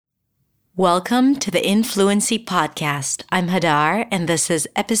Welcome to the Influency Podcast. I'm Hadar, and this is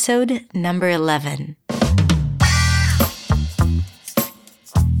episode number 11.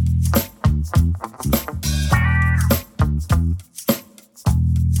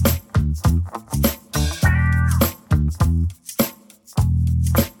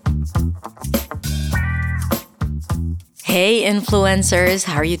 Hey, influencers,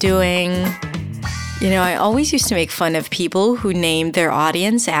 how are you doing? I always used to make fun of people who named their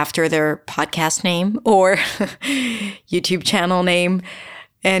audience after their podcast name or YouTube channel name.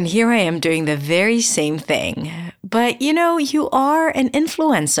 And here I am doing the very same thing. But you are an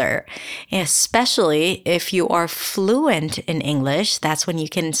influencer, especially if you are fluent in English. That's when you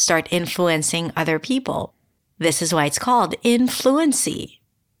can start influencing other people. This is why it's called influency.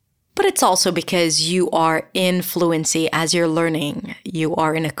 But it's also because you are in fluency as you're learning. You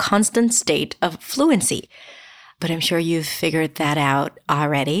are in a constant state of fluency. But I'm sure you've figured that out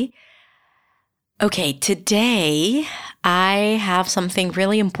already. Okay, today I have something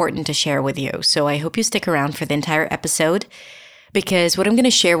really important to share with you. So I hope you stick around for the entire episode because what I'm going to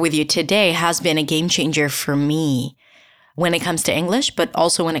share with you today has been a game changer for me when it comes to English, but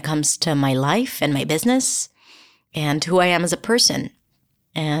also when it comes to my life and my business and who I am as a person.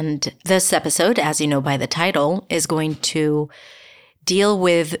 And this episode, as you know by the title, is going to deal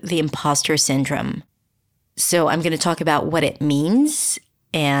with the impostor syndrome. So I'm going to talk about what it means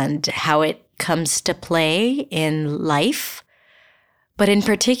and how it comes to play in life, but in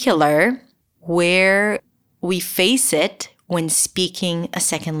particular, where we face it when speaking a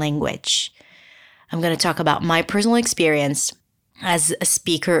second language. I'm going to talk about my personal experience as a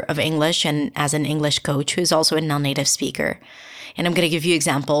speaker of English and as an English coach who's also a non-native speaker. And I'm going to give you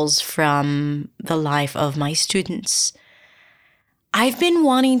examples from the life of my students. I've been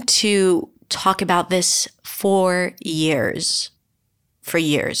wanting to talk about this for years,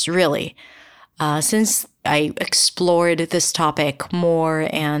 really. Since I explored this topic more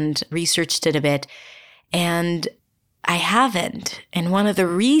and researched it a bit, and I haven't. And one of the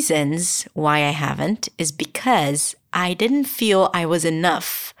reasons why I haven't is because I didn't feel I was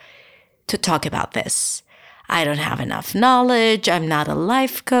enough to talk about this. I don't have enough knowledge. I'm not a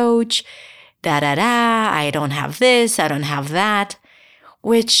life coach. I don't have this. I don't have that,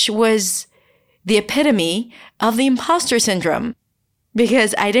 which was the epitome of the impostor syndrome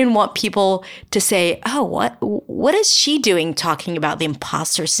because I didn't want people to say, oh, what is she doing talking about the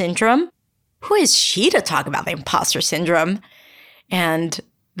impostor syndrome? Who is she to talk about the impostor syndrome? And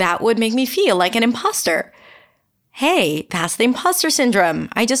that would make me feel like an imposter. Hey, that's the impostor syndrome.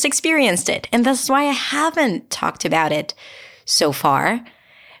 I just experienced it. And that's why I haven't talked about it so far.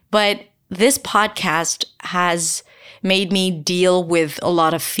 But this podcast has made me deal with a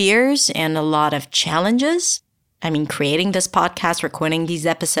lot of fears and a lot of challenges. Creating this podcast, recording these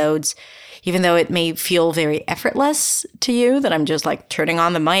episodes, even though it may feel very effortless to you that I'm just like turning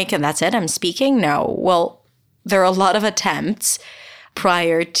on the mic and that's it, I'm speaking. No, well, there are a lot of attempts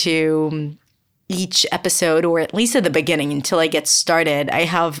prior to each episode, or at least at the beginning until I get started. I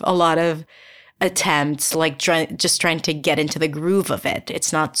have a lot of attempts, like just trying to get into the groove of it.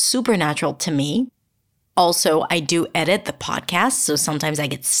 It's not supernatural to me. Also, I do edit the podcast, so sometimes I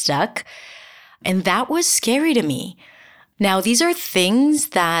get stuck. And that was scary to me. Now, these are things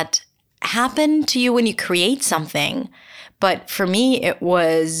that happen to you when you create something. But for me, it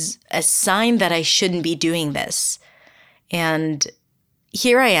was a sign that I shouldn't be doing this. And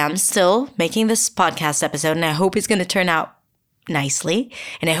here I am still making this podcast episode, and I hope it's going to turn out nicely,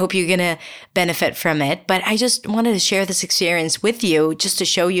 and I hope you're going to benefit from it. But I just wanted to share this experience with you just to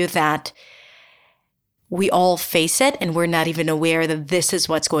show you that we all face it, and we're not even aware that this is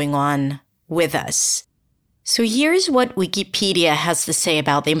what's going on with us. So here's what Wikipedia has to say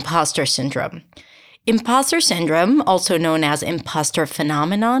about the imposter syndrome. Imposter syndrome, also known as imposter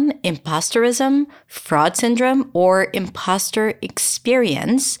phenomenon, imposterism, fraud syndrome, or imposter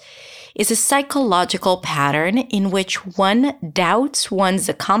experience, is a psychological pattern in which one doubts one's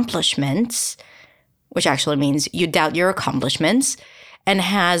accomplishments, which actually means you doubt your accomplishments, and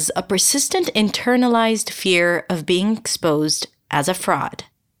has a persistent internalized fear of being exposed as a fraud.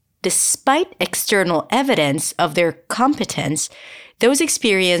 Despite external evidence of their competence, those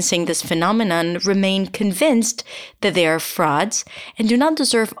experiencing this phenomenon remain convinced that they are frauds and do not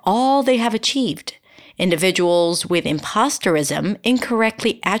deserve all they have achieved. Individuals with imposterism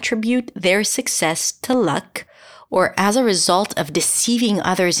incorrectly attribute their success to luck or as a result of deceiving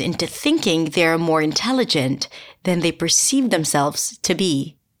others into thinking they are more intelligent than they perceive themselves to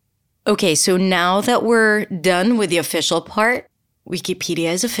be. Okay, so now that we're done with the official part,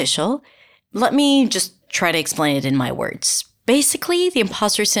 Wikipedia is official. Let me just try to explain it in my words. Basically, the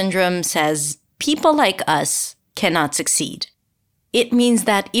imposter syndrome says people like us cannot succeed. It means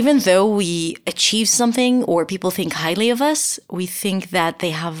that even though we achieve something or people think highly of us, we think that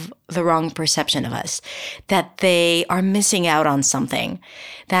they have the wrong perception of us, that they are missing out on something,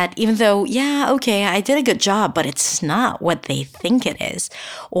 that even though, yeah, okay, I did a good job, but it's not what they think it is.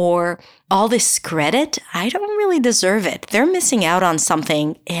 Or all this credit, I don't really deserve it. They're missing out on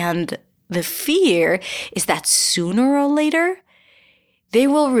something. And the fear is that sooner or later, they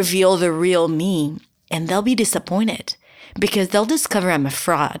will reveal the real me and they'll be disappointed. Because they'll discover I'm a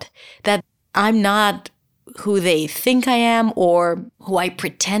fraud, that I'm not who they think I am or who I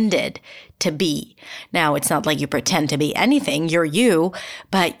pretended to be. Now, it's not like you pretend to be anything, you're you,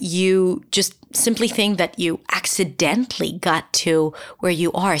 but you just simply think that you accidentally got to where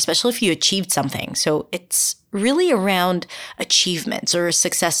you are, especially if you achieved something. So it's really around achievements or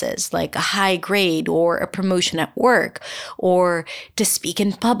successes, like a high grade or a promotion at work or to speak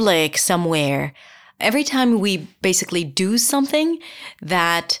in public somewhere. Every time we basically do something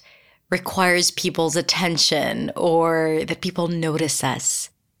that requires people's attention or that people notice us.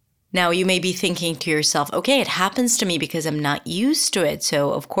 Now, you may be thinking to yourself, okay, it happens to me because I'm not used to it.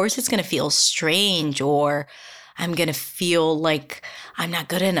 So, of course, it's going to feel strange or I'm going to feel like I'm not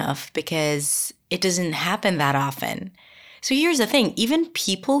good enough because it doesn't happen that often. So here's the thing. Even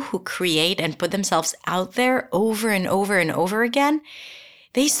people who create and put themselves out there over and over and over again,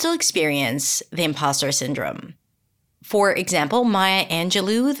 they still experience the imposter syndrome. For example, Maya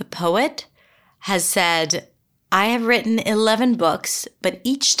Angelou, the poet, has said, I have written 11 books, but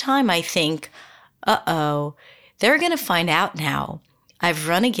each time I think, uh-oh, they're going to find out now. I've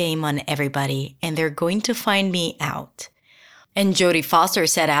run a game on everybody, and they're going to find me out. And Jodie Foster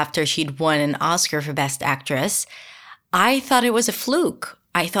said after she'd won an Oscar for Best Actress, I thought it was a fluke.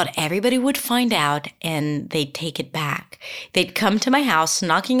 I thought everybody would find out and they'd take it back. They'd come to my house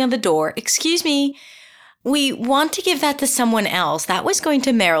knocking on the door. Excuse me, we want to give that to someone else. That was going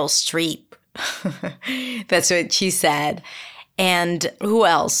to Meryl Streep. That's what she said. And who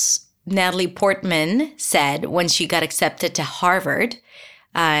else? Natalie Portman said when she got accepted to Harvard,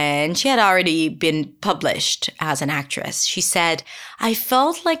 and she had already been published as an actress. She said, I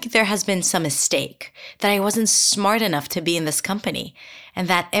felt like there has been some mistake, that I wasn't smart enough to be in this company, and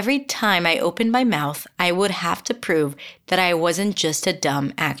that every time I opened my mouth, I would have to prove that I wasn't just a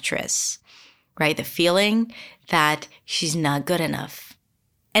dumb actress, right? The feeling that she's not good enough.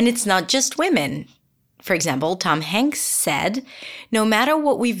 And it's not just women. For example, Tom Hanks said, no matter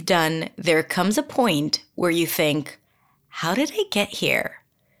what we've done, there comes a point where you think, how did I get here?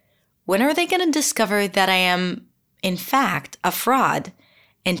 When are they going to discover that I am, in fact, a fraud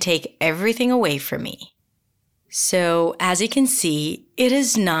and take everything away from me? So, as you can see, it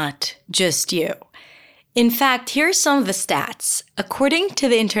is not just you. In fact, here are some of the stats. According to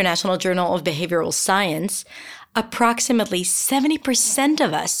the International Journal of Behavioral Science, approximately 70%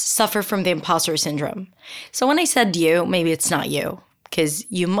 of us suffer from the imposter syndrome. So when I said you, maybe it's not you, because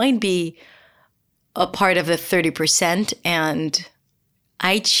you might be a part of the 30%, and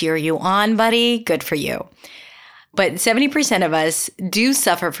I cheer you on, buddy. Good for you. But 70% of us do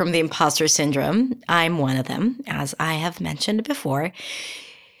suffer from the imposter syndrome. I'm one of them, as I have mentioned before.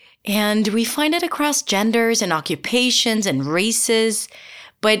 And we find it across genders and occupations and races,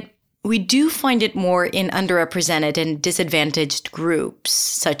 but we do find it more in underrepresented and disadvantaged groups,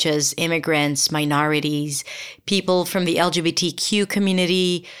 such as immigrants, minorities, people from the LGBTQ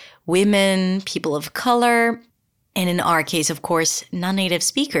community, women, people of color, and in our case, of course, non-native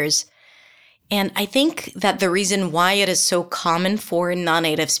speakers. And I think that the reason why it is so common for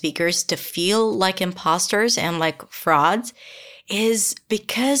non-native speakers to feel like imposters and like frauds is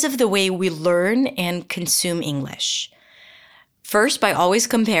because of the way we learn and consume English. First, by always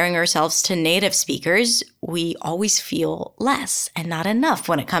comparing ourselves to native speakers, we always feel less and not enough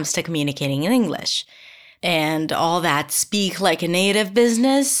when it comes to communicating in English. And all that speak like a native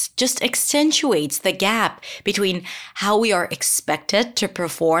business just accentuates the gap between how we are expected to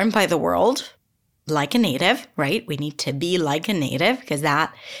perform by the world, like a native, right? We need to be like a native because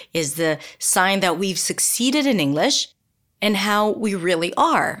that is the sign that we've succeeded in English, and how we really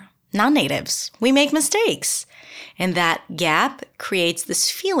are, non-natives. We make mistakes. And that gap creates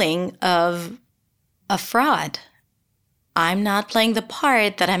this feeling of a fraud. I'm not playing the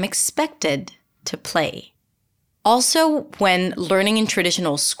part that I'm expected to play. Also, when learning in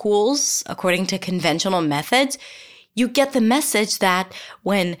traditional schools, according to conventional methods, you get the message that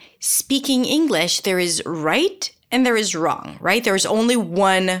when speaking English, there is right and there is wrong, right? There is only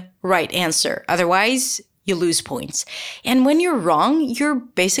one right answer. Otherwise, you lose points. And when you're wrong, you're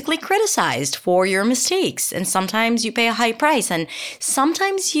basically criticized for your mistakes. And sometimes you pay a high price. And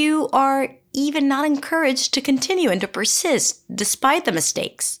sometimes you are even not encouraged to continue and to persist despite the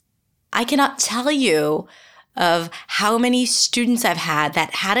mistakes. I cannot tell you of how many students I've had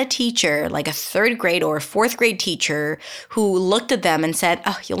that had a teacher, like a third grade or a fourth grade teacher, who looked at them and said,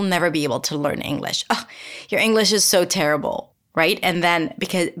 "Oh, you'll never be able to learn English. Oh, your English is so terrible." Right? And then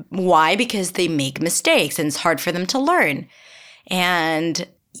why? Because they make mistakes and it's hard for them to learn. And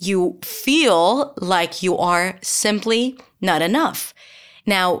you feel like you are simply not enough.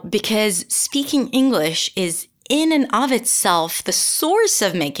 Now, because speaking English is in and of itself the source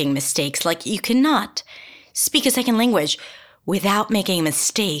of making mistakes, like you cannot speak a second language without making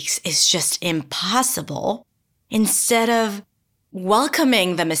mistakes is just impossible. Instead of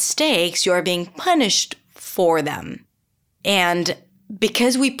welcoming the mistakes, you're being punished for them. And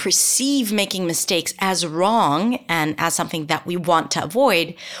because we perceive making mistakes as wrong and as something that we want to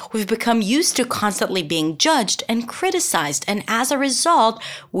avoid, we've become used to constantly being judged and criticized. And as a result,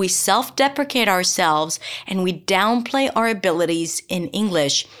 we self-deprecate ourselves and we downplay our abilities in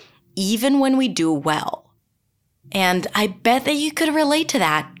English, even when we do well. And I bet that you could relate to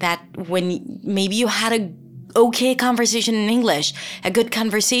that when maybe you had a okay conversation in English, a good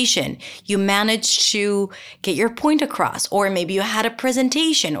conversation, you managed to get your point across, or maybe you had a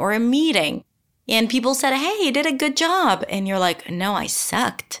presentation or a meeting and people said, "Hey, you did a good job." And you're like, "No, I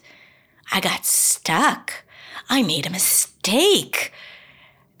sucked. I got stuck. I made a mistake.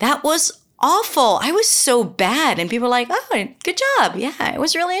 That was awful. I was so bad." And people are like, "Oh, good job. Yeah, it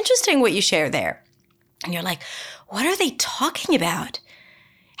was really interesting what you shared there." And you're like, what are they talking about?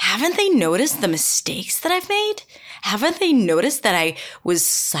 Haven't they noticed the mistakes that I've made? Haven't they noticed that I was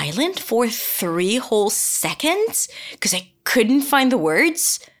silent for 3 whole seconds because I couldn't find the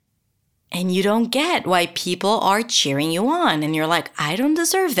words? And you don't get why people are cheering you on. And you're like, I don't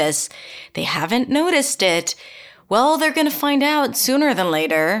deserve this. They haven't noticed it. Well, they're going to find out sooner than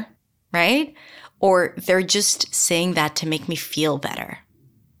later, right? Or they're just saying that to make me feel better.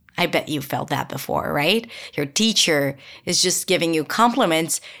 I bet you felt that before, right? Your teacher is just giving you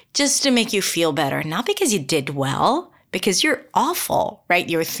compliments just to make you feel better, not because you did well, because you're awful, right?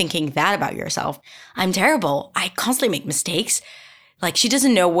 You're thinking that about yourself. I'm terrible. I constantly make mistakes. Like, she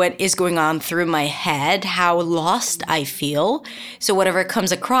doesn't know what is going on through my head, how lost I feel. So whatever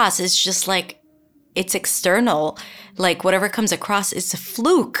comes across is just like, it's external. Like, whatever comes across is a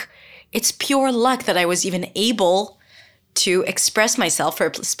fluke. It's pure luck that I was even able to express myself for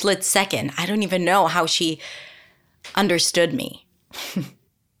a split second. I don't even know how she understood me.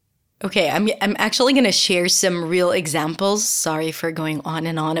 Okay, I'm actually going to share some real examples. Sorry for going on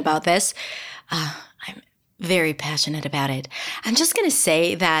and on about this. I'm very passionate about it. I'm just going to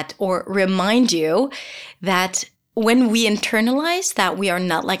say that, or remind you that when we internalize that we are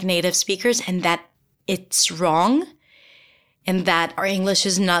not like native speakers and that it's wrong, and that our English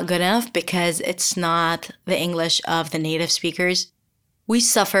is not good enough because it's not the English of the native speakers, we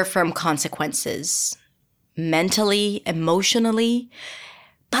suffer from consequences mentally, emotionally,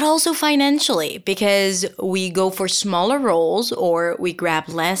 but also financially, because we go for smaller roles or we grab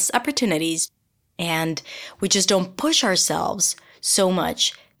less opportunities and we just don't push ourselves so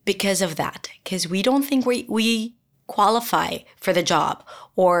much because of that, because we don't think we qualify for the job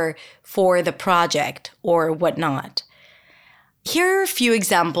or for the project or whatnot. Here are a few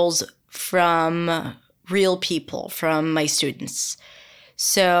examples from real people, from my students.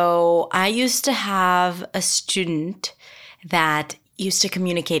 So I used to have a student that used to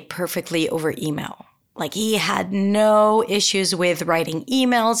communicate perfectly over email. Like, he had no issues with writing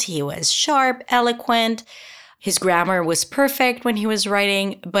emails. He was sharp, eloquent. His grammar was perfect when he was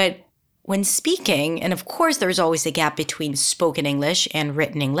writing. But when speaking, and of course there's always a gap between spoken English and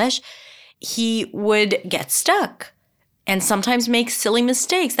written English, he would get stuck and sometimes make silly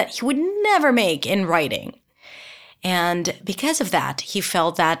mistakes that he would never make in writing. And because of that, he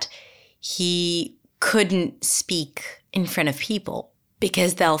felt that he couldn't speak in front of people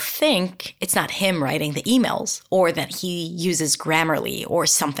because they'll think it's not him writing the emails or that he uses Grammarly or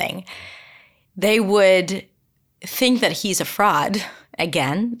something. They would think that he's a fraud.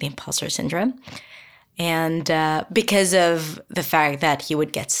 Again, the impostor syndrome. And because of the fact that he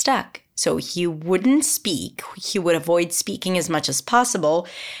would get stuck. So he wouldn't speak. He would avoid speaking as much as possible.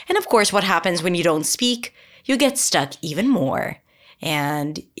 And of course, what happens when you don't speak? You get stuck even more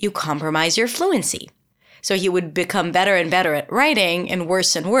and you compromise your fluency. So he would become better and better at writing and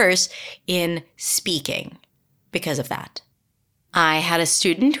worse in speaking because of that. I had a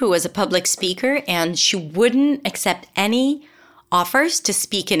student who was a public speaker and she wouldn't accept any offers to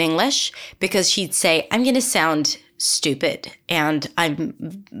speak in English because she'd say, I'm going to sound stupid and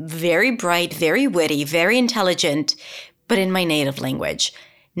I'm very bright, very witty, very intelligent, but in my native language,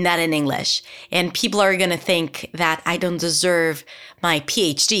 not in English. And people are going to think that I don't deserve my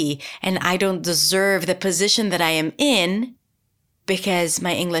PhD and I don't deserve the position that I am in because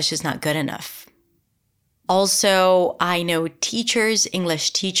my English is not good enough. Also, I know teachers,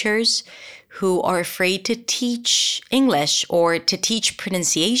 English teachers, who are afraid to teach English or to teach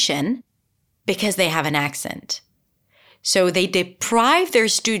pronunciation because they have an accent. So they deprive their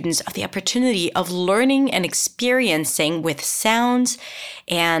students of the opportunity of learning and experiencing with sounds,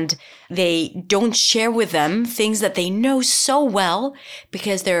 and they don't share with them things that they know so well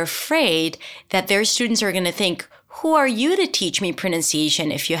because they're afraid that their students are going to think, who are you to teach me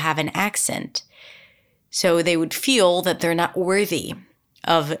pronunciation if you have an accent? So they would feel that they're not worthy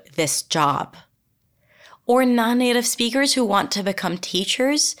of this job. Or non-native speakers who want to become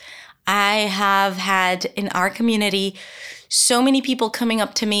teachers. I have had in our community so many people coming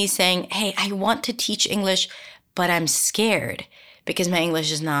up to me saying, hey, I want to teach English, but I'm scared because my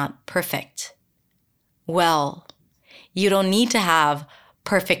English is not perfect. Well, you don't need to have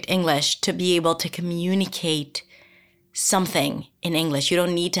perfect English to be able to communicate something in English. You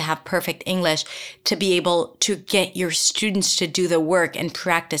don't need to have perfect English to be able to get your students to do the work and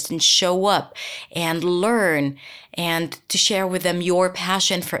practice and show up and learn and to share with them your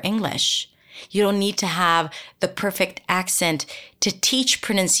passion for English. You don't need to have the perfect accent to teach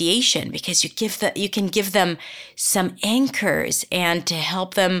pronunciation because you can give them some anchors and to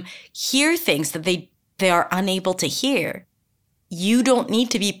help them hear things that they are unable to hear. You don't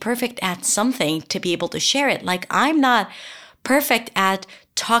need to be perfect at something to be able to share it. Like, I'm not perfect at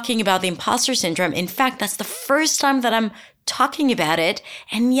talking about the imposter syndrome. In fact, that's the first time that I'm talking about it.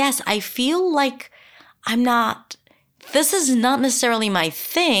 And yes, I feel like this is not necessarily my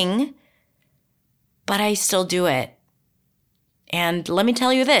thing, but I still do it. And let me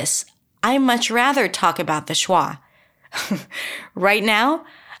tell you this, I much rather talk about the schwa. Right now,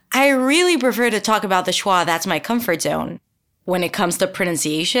 I really prefer to talk about the schwa. That's my comfort zone. When it comes to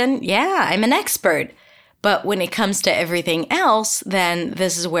pronunciation, yeah, I'm an expert. But when it comes to everything else, then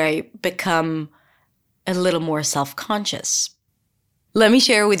this is where I become a little more self-conscious. Let me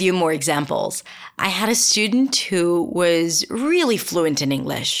share with you more examples. I had a student who was really fluent in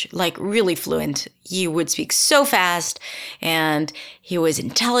English, like really fluent. He would speak so fast and he was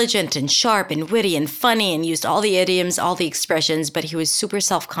intelligent and sharp and witty and funny and used all the idioms, all the expressions, but he was super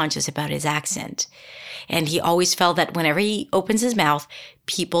self-conscious about his accent. And he always felt that whenever he opens his mouth,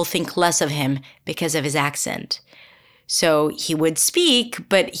 people think less of him because of his accent. So he would speak,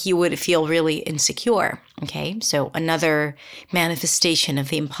 but he would feel really insecure. Okay, so another manifestation of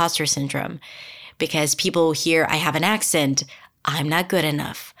the imposter syndrome, because people hear I have an accent, I'm not good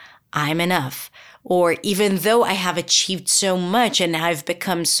enough, I'm enough. Or even though I have achieved so much and I've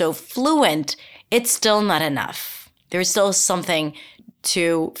become so fluent, it's still not enough. There's still something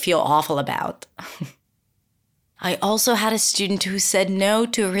to feel awful about. I also had a student who said no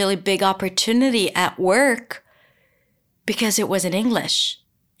to a really big opportunity at work because it was in English.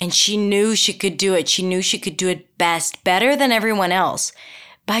 And she knew she could do it. She knew she could do it best, better than everyone else.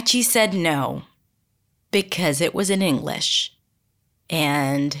 But she said no because it was in English.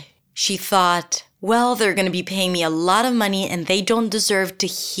 And she thought, well, they're going to be paying me a lot of money and they don't deserve to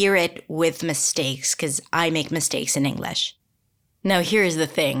hear it with mistakes because I make mistakes in English. Now, here's the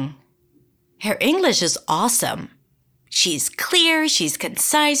thing. Her English is awesome. She's clear, she's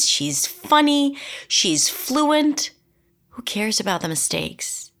concise, she's funny, she's fluent. Who cares about the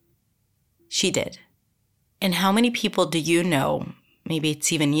mistakes? She did. And how many people do you know, maybe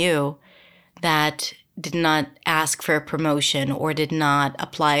it's even you, that did not ask for a promotion or did not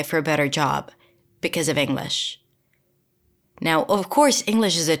apply for a better job because of English? Now, of course,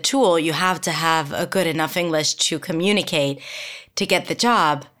 English is a tool. You have to have a good enough English to communicate to get the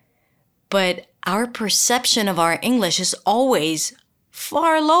job. But our perception of our English is always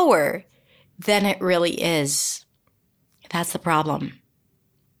far lower than it really is. That's the problem.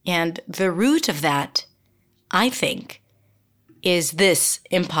 And the root of that, I think, is this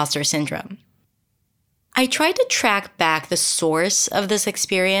imposter syndrome. I tried to track back the source of this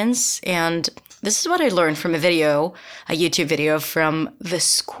experience, and this is what I learned from a YouTube video from The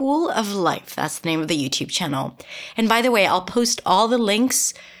School of Life. That's the name of the YouTube channel. And by the way, I'll post all the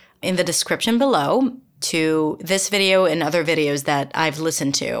links in the description below to this video and other videos that I've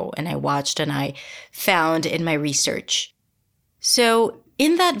listened to and I watched and I found in my research. So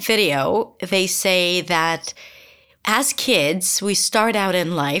in that video, they say that as kids, we start out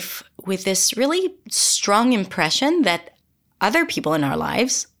in life with this really strong impression that other people in our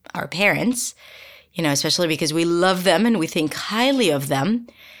lives, our parents, especially because we love them and we think highly of them,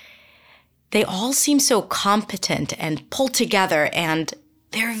 they all seem so competent and pulled together, and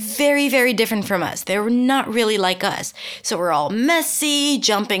they're very, very different from us. They're not really like us. So we're all messy,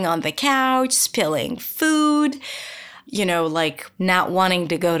 jumping on the couch, spilling food, like not wanting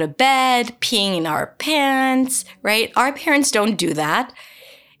to go to bed, peeing in our pants, right? Our parents don't do that.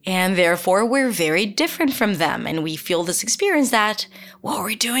 And therefore, we're very different from them. And we feel this experience that what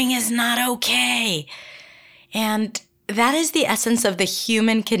we're doing is not okay. And that is the essence of the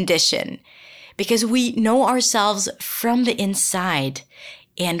human condition, because we know ourselves from the inside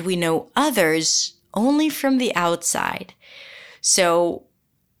and we know others only from the outside. So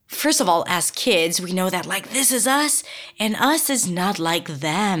first of all, as kids, we know that this is us and us is not like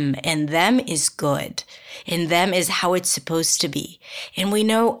them, and them is good and them is how it's supposed to be. And we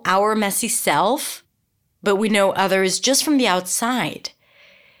know our messy self, but we know others just from the outside.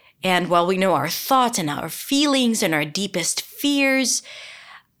 And while we know our thoughts and our feelings and our deepest fears,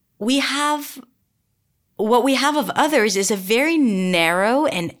 what we have of others is a very narrow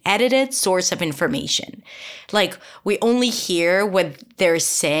and edited source of information. We only hear what they're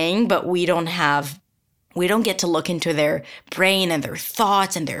saying, but we don't get to look into their brain and their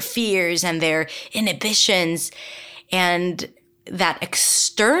thoughts and their fears and their inhibitions. And that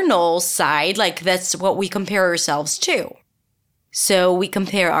external side, that's what we compare ourselves to. So we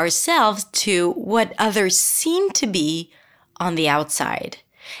compare ourselves to what others seem to be on the outside.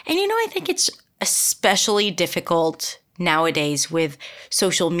 And I think it's especially difficult nowadays with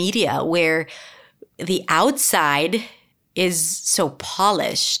social media, where the outside is so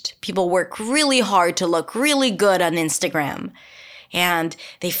polished. People work really hard to look really good on Instagram, and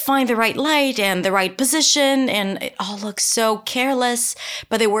they find the right light and the right position, and it all looks so careless,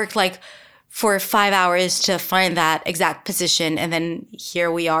 but they work for 5 hours to find that exact position. And then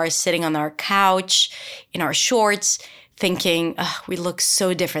here we are sitting on our couch in our shorts thinking, we look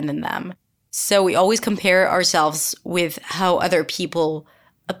so different than them. So we always compare ourselves with how other people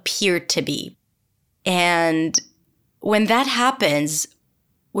appear to be. And when that happens,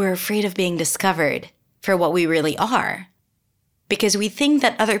 we're afraid of being discovered for what we really are, because we think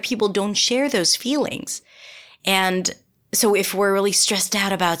that other people don't share those feelings. And so if we're really stressed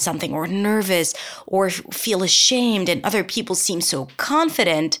out about something or nervous or feel ashamed and other people seem so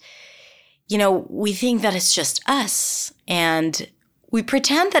confident, we think that it's just us, and we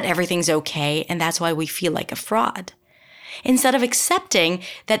pretend that everything's okay, and that's why we feel like a fraud. Instead of accepting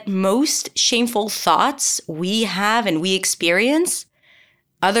that most shameful thoughts we have and we experience,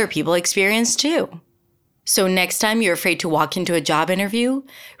 other people experience too. So next time you're afraid to walk into a job interview,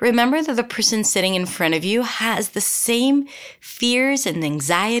 remember that the person sitting in front of you has the same fears and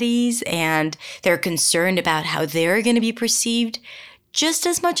anxieties, and they're concerned about how they're going to be perceived just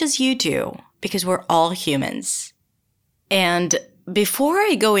as much as you do, because we're all humans. And before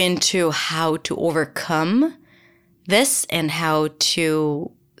I go into how to overcome this and how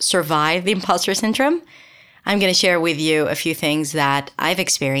to survive the imposter syndrome, I'm going to share with you a few things that I've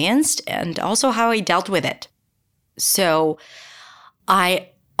experienced and also how I dealt with it. So I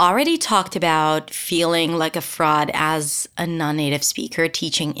already talked about feeling like a fraud as a non-native speaker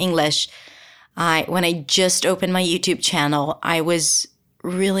teaching English. When I just opened my YouTube channel, I was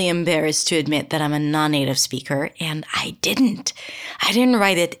really embarrassed to admit that I'm a non-native speaker, and I didn't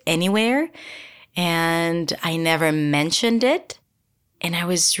write it anywhere, and I never mentioned it. And I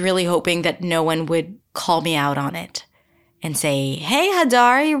was really hoping that no one would call me out on it and say, "Hey,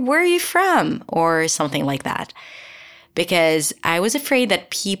 Hadar, where are you from?" or something like that. Because I was afraid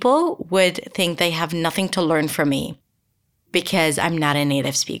that people would think they have nothing to learn from me because I'm not a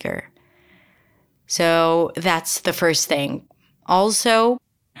native speaker. So that's the first thing. Also,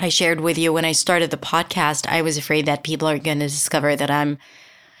 I shared with you when I started the podcast, I was afraid that people are going to discover that I'm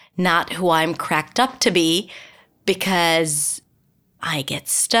not who I'm cracked up to be because I get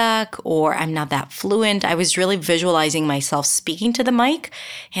stuck or I'm not that fluent. I was really visualizing myself speaking to the mic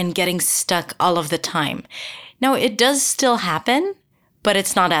and getting stuck all of the time. Now, it does still happen, but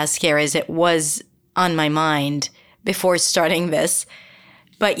it's not as scary as it was on my mind before starting this.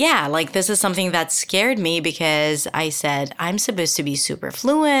 But yeah, this is something that scared me because I said, I'm supposed to be super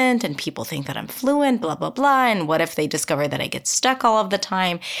fluent and people think that I'm fluent, blah, blah, blah. And what if they discover that I get stuck all of the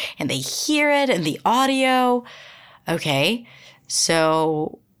time and they hear it in the audio? Okay,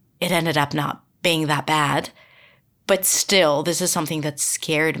 so it ended up not being that bad. But still, this is something that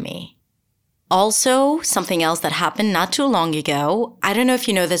scared me. Also, something else that happened not too long ago, I don't know if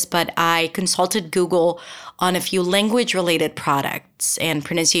you know this, but I consulted Google on a few language-related products and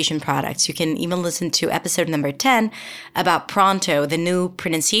pronunciation products. You can even listen to episode number 10 about Pronto, the new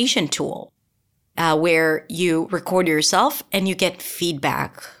pronunciation tool, where you record yourself and you get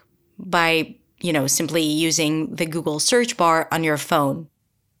feedback by, simply using the Google search bar on your phone.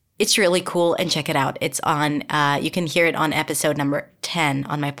 It's really cool, and check it out. It's on, you can hear it on episode number 10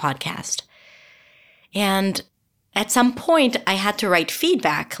 on my podcast. And at some point, I had to write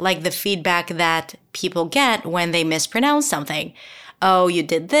feedback, like the feedback that people get when they mispronounce something. Oh, you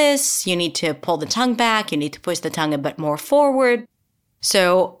did this. You need to pull the tongue back. You need to push the tongue a bit more forward.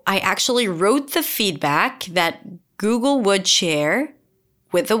 So I actually wrote the feedback that Google would share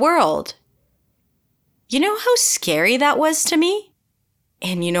with the world. You know how scary that was to me?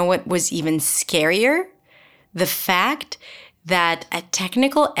 And you know what was even scarier? The fact that a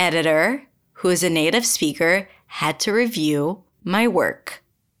technical editor who is a native speaker had to review my work.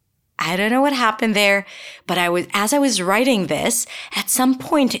 I don't know what happened there, but as I was writing this, at some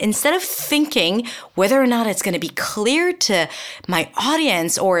point, instead of thinking whether or not it's going to be clear to my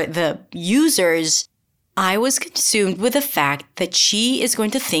audience or the users, I was consumed with the fact that she is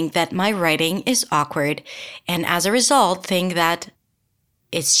going to think that my writing is awkward, and as a result, think that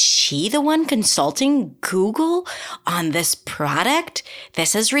is she the one consulting Google on this product?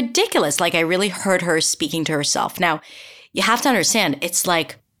 This is ridiculous. Like, I really heard her speaking to herself. Now, you have to understand, it's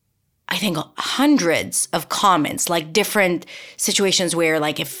like, I think hundreds of comments, like different situations where,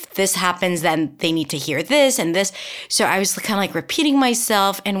 like, if this happens, then they need to hear this and this. So I was kind of like repeating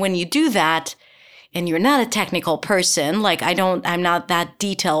myself. And when you do that, and you're not a technical person, like I'm not that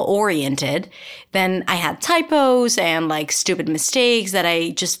detail oriented, then I had typos and like stupid mistakes that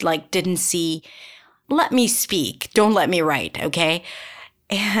I just like didn't see. Let me speak. Don't let me write. Okay.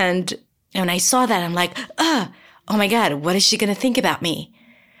 And when I saw that, I'm like, oh my God, what is she going to think about me?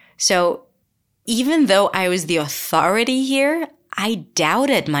 So even though I was the authority here, I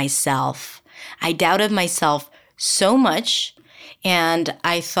doubted myself. I doubted myself so much. And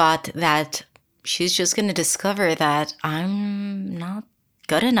I thought that she's just going to discover that I'm not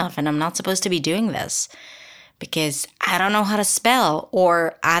good enough and I'm not supposed to be doing this because I don't know how to spell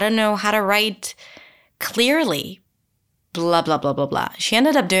or I don't know how to write clearly, blah, blah, blah, blah, blah. She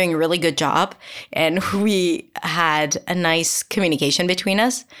ended up doing a really good job and we had a nice communication between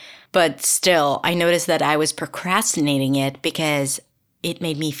us. But still, I noticed that I was procrastinating it because it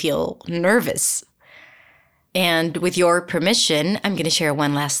made me feel nervous. And with your permission, I'm going to share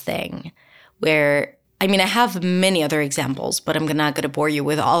one last thing. I have many other examples, but I'm not going to bore you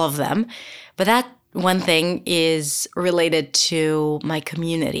with all of them. But that one thing is related to my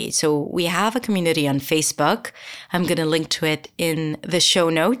community. So we have a community on Facebook. I'm going to link to it in the show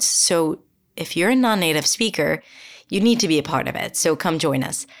notes. So if you're a non-native speaker, you need to be a part of it. So come join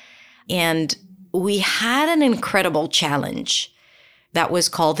us. And we had an incredible challenge that was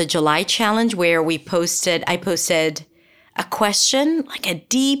called the July Challenge, where I posted a question, like a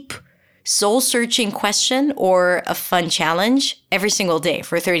deep, soul-searching question or a fun challenge every single day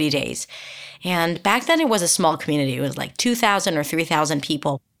for 30 days. And back then it was a small community. It was like 2,000 or 3,000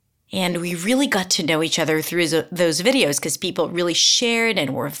 people. And we really got to know each other through those videos because people really shared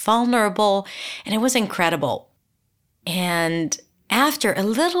and were vulnerable. And it was incredible. And after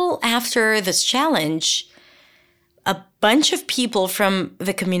this challenge, a bunch of people from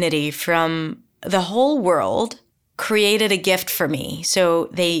the community, from the whole world, created a gift for me. So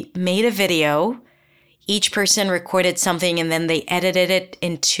they made a video. Each person recorded something and then they edited it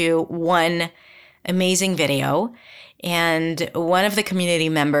into one amazing video. And one of the community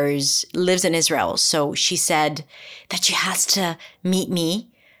members lives in Israel. So she said that she has to meet me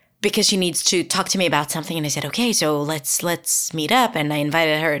because she needs to talk to me about something. And I said, okay, so let's meet up. And I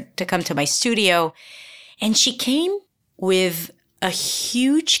invited her to come to my studio. And she came with a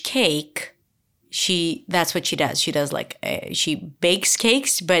huge cake. That's what she does. She does she bakes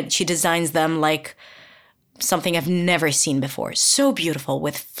cakes, but she designs them like something I've never seen before. So beautiful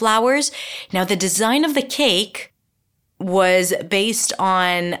with flowers. Now, the design of the cake was based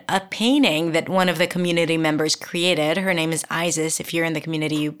on a painting that one of the community members created. Her name is Isis. If you're in the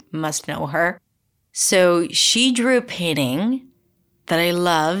community, you must know her. So she drew a painting that I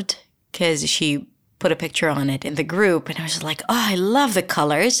loved because she put a picture on it in the group. And I was just like, oh, I love the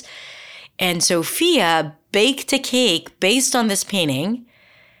colors. And Sophia baked a cake based on this painting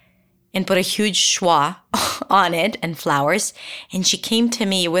and put a huge schwa on it and flowers. And she came to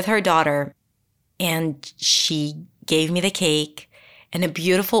me with her daughter and she gave me the cake and a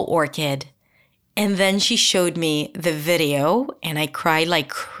beautiful orchid. And then she showed me the video and I cried like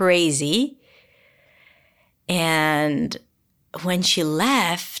crazy And when she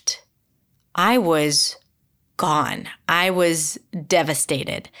left, I was gone. I was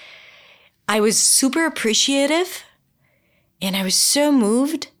devastated. I was super appreciative and I was so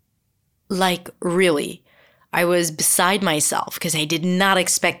moved. Like, really, I was beside myself because I did not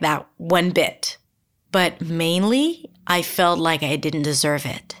expect that one bit. But mainly, I felt like I didn't deserve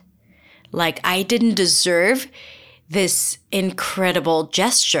it. Like, I didn't deserve this incredible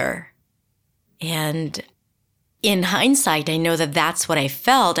gesture. And in hindsight, I know that that's what I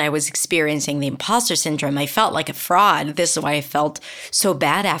felt. I was experiencing the imposter syndrome. I felt like a fraud. This is why I felt so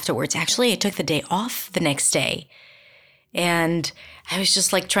bad afterwards. Actually, I took the day off the next day. And I was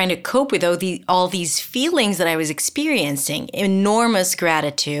just like trying to cope with all these feelings that I was experiencing. Enormous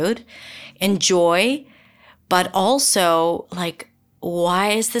gratitude and joy, but also like,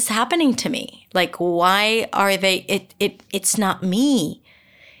 why is this happening to me? Like, why are it's not me,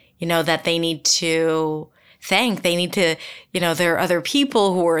 that they need to thank. They need to, there are other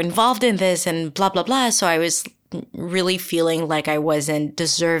people who are involved in this and blah, blah, blah. So I was really feeling like I wasn't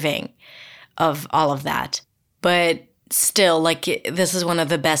deserving of all of that. But still, like, this is one of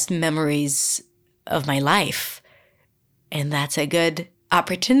the best memories of my life. And that's a good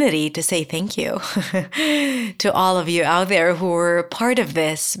opportunity to say thank you to all of you out there who were part of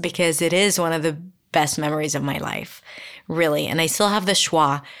this, because it is one of the best memories of my life, really. And I still have the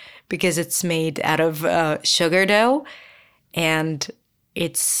schwa because it's made out of sugar dough, and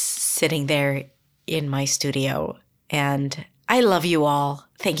it's sitting there in my studio. And I love you all.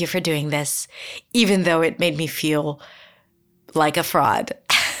 Thank you for doing this, even though it made me feel like a fraud.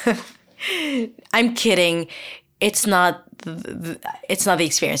 I'm kidding. It's not the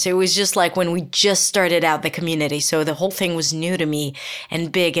experience. It was just like when we just started out the community. So the whole thing was new to me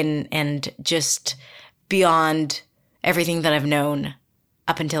and big and just beyond everything that I've known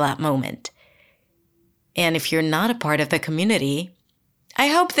up until that moment. And if you're not a part of the community, I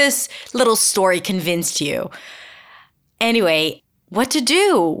hope this little story convinced you. Anyway, what to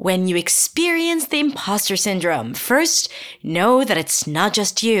do when you experience the imposter syndrome? First, know that it's not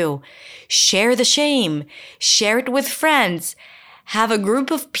just you. Share the shame. Share it with friends. Have a group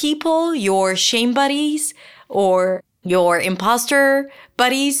of people, your shame buddies or your imposter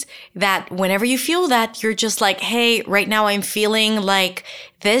buddies, that whenever you feel that, you're just like, hey, right now I'm feeling like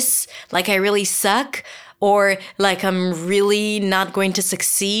this, like I really suck, or like I'm really not going to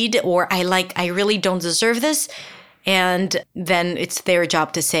succeed, or I really don't deserve this. And then it's their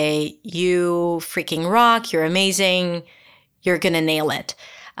job to say, you freaking rock, you're amazing, you're going to nail it.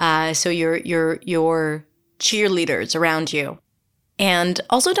 So your cheerleaders around you. And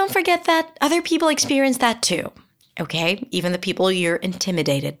also don't forget that other people experience that too. Okay? Even the people you're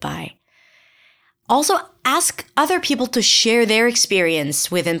intimidated by. Also ask other people to share their experience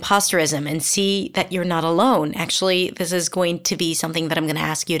with imposterism and see that you're not alone. Actually, this is going to be something that I'm going to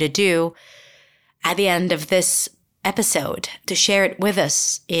ask you to do at the end of this episode, to share it with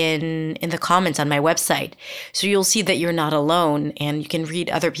us in the comments on my website. So you'll see that you're not alone and you can read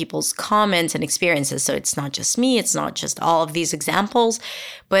other people's comments and experiences. So it's not just me, it's not just all of these examples,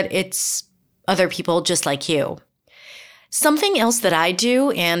 but it's other people just like you. Something else that I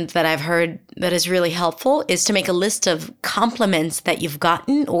do and that I've heard that is really helpful is to make a list of compliments that you've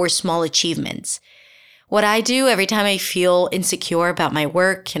gotten or small achievements. What I do every time I feel insecure about my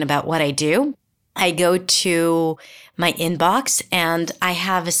work and about what I do, I go to my inbox and I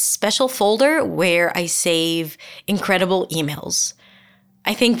have a special folder where I save incredible emails.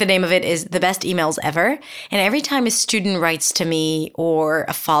 I think the name of it is The Best Emails Ever. And every time a student writes to me or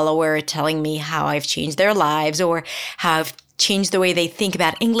a follower telling me how I've changed their lives or how I've changed the way they think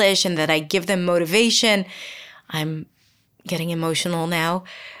about English and that I give them motivation, I'm getting emotional now.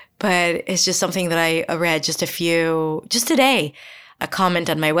 But it's just something that I read just today. A comment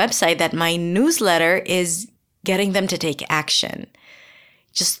on my website that my newsletter is getting them to take action.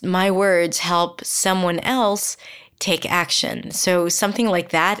 Just my words help someone else take action. So something like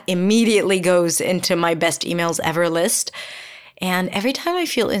that immediately goes into my best emails ever list. And every time I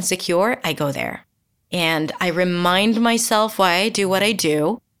feel insecure, I go there. And I remind myself why I do what I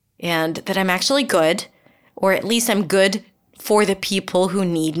do and that I'm actually good, or at least I'm good for the people who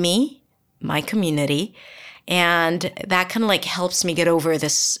need me, my community. And that kind of like helps me get over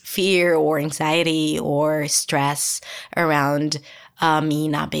this fear or anxiety or stress around me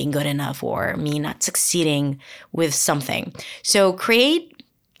not being good enough or me not succeeding with something. So create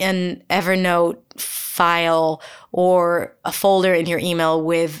an Evernote file or a folder in your email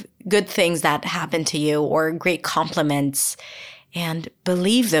with good things that happen to you or great compliments, and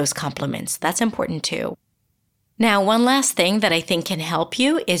believe those compliments. That's important too. Now, one last thing that I think can help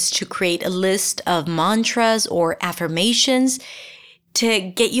you is to create a list of mantras or affirmations to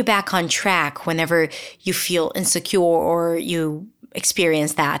get you back on track whenever you feel insecure or you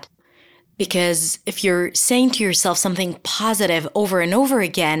experience that. Because if you're saying to yourself something positive over and over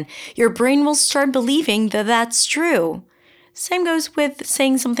again, your brain will start believing that that's true. Same goes with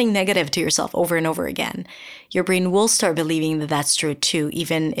saying something negative to yourself over and over again. Your brain will start believing that that's true too,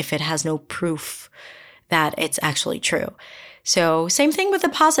 even if it has no proof that it's actually true. So same thing with the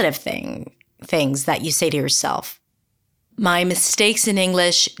positive things that you say to yourself. My mistakes in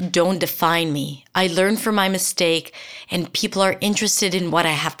English don't define me. I learn from my mistake and people are interested in what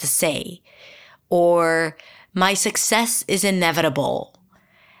I have to say. Or my success is inevitable.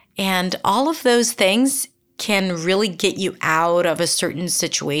 And all of those things can really get you out of a certain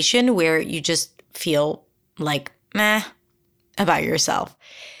situation where you just feel like meh about yourself.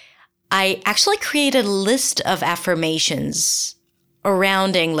 I actually created a list of affirmations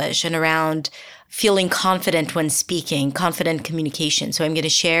around English and around feeling confident when speaking, confident communication. So I'm going to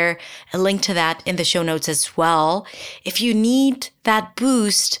share a link to that in the show notes as well. If you need that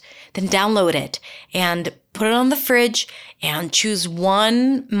boost, then download it and put it on the fridge and choose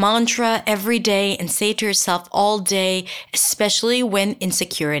one mantra every day and say it to yourself all day, especially when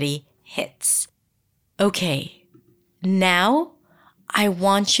insecurity hits. Okay, now I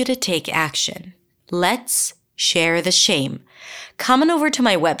want you to take action. Let's share the shame. Come on over to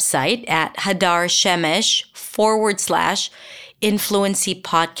my website at hadarshemesh.com/influency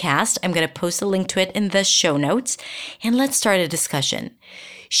podcast. I'm going to post a link to it in the show notes and let's start a discussion.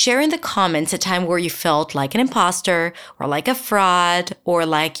 Share in the comments a time where you felt like an imposter or like a fraud or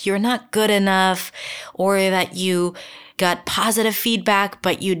like you're not good enough or that you got positive feedback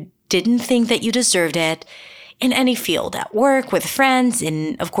but you didn't think that you deserved it in any field, at work, with friends,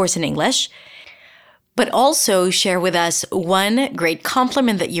 of course in English. But also share with us one great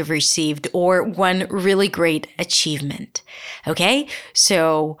compliment that you've received or one really great achievement. Okay?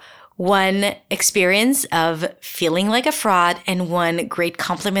 So one experience of feeling like a fraud and one great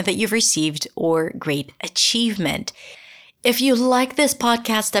compliment that you've received or great achievement. If you like this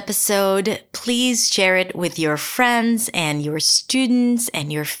podcast episode, please share it with your friends and your students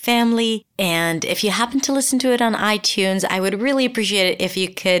and your family. And if you happen to listen to it on iTunes, I would really appreciate it if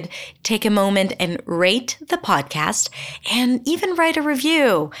you could take a moment and rate the podcast and even write a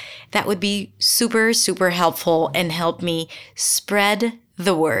review. That would be super, super helpful and help me spread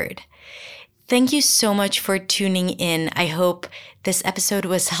the word. Thank you so much for tuning in. I hope this episode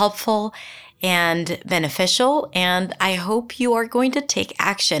was helpful and beneficial, and I hope you are going to take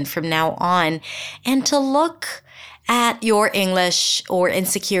action from now on and to look at your English or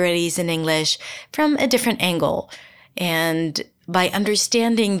insecurities in English from a different angle. And by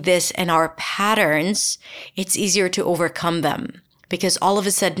understanding this and our patterns, it's easier to overcome them because all of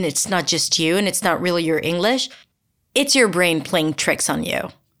a sudden it's not just you and it's not really your English, it's your brain playing tricks on you.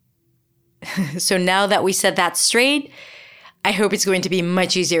 So now that we set that straight, I hope it's going to be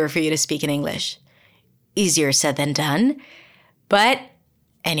much easier for you to speak in English. Easier said than done. But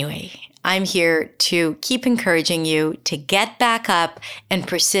anyway, I'm here to keep encouraging you to get back up and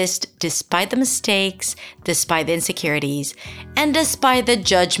persist despite the mistakes, despite the insecurities, and despite the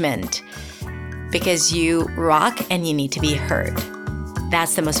judgment. Because you rock and you need to be heard.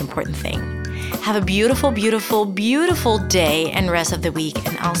 That's the most important thing. Have a beautiful, beautiful, beautiful day and rest of the week.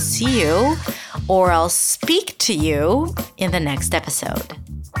 And I'll see you or I'll speak to you in the next episode.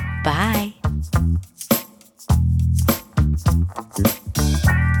 Bye.